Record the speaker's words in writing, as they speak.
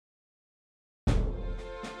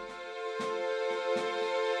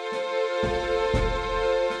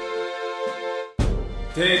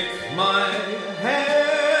Take my hand,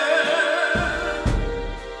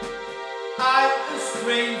 I'm a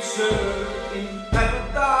stranger in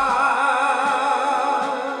paradise,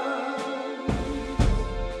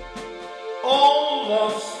 all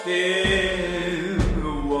lost in a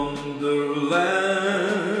wonderland,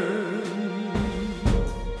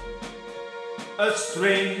 a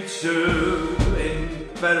stranger in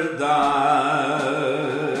paradise.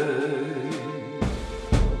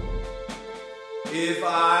 If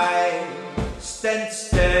I stand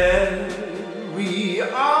starry-eyed,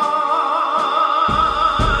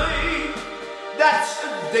 that's a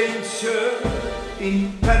danger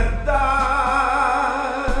in paradise.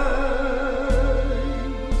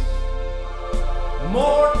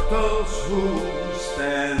 Mortals who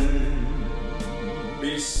stand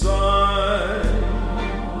beside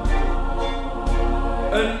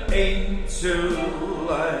an angel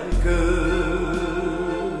like us,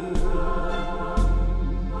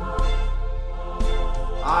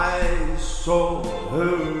 I saw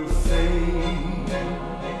her face,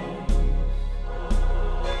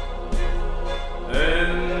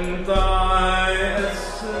 and I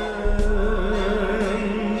ascended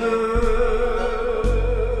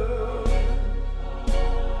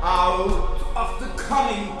out of the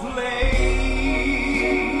coming place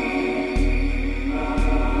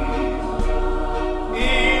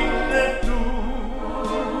into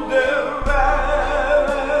the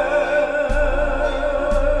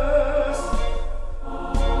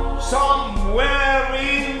somewhere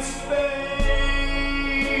in space.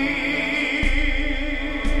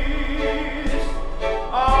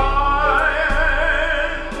 I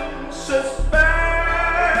am suspended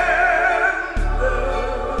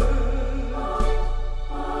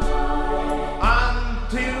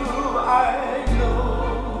until I know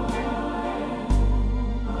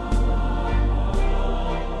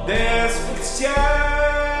there's a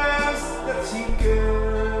chance that she can.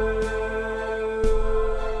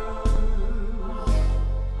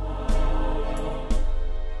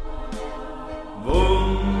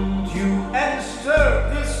 Won't you answer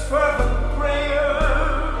this fervent prayer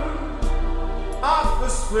of a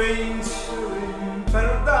stranger in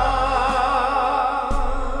paradise?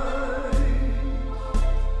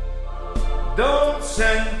 Don't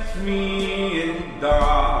send me in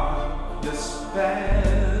dark despair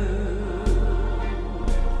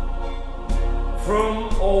from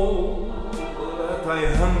all that I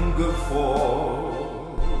hunger for,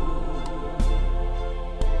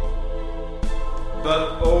 but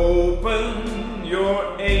open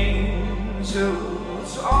your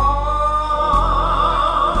angel's arms.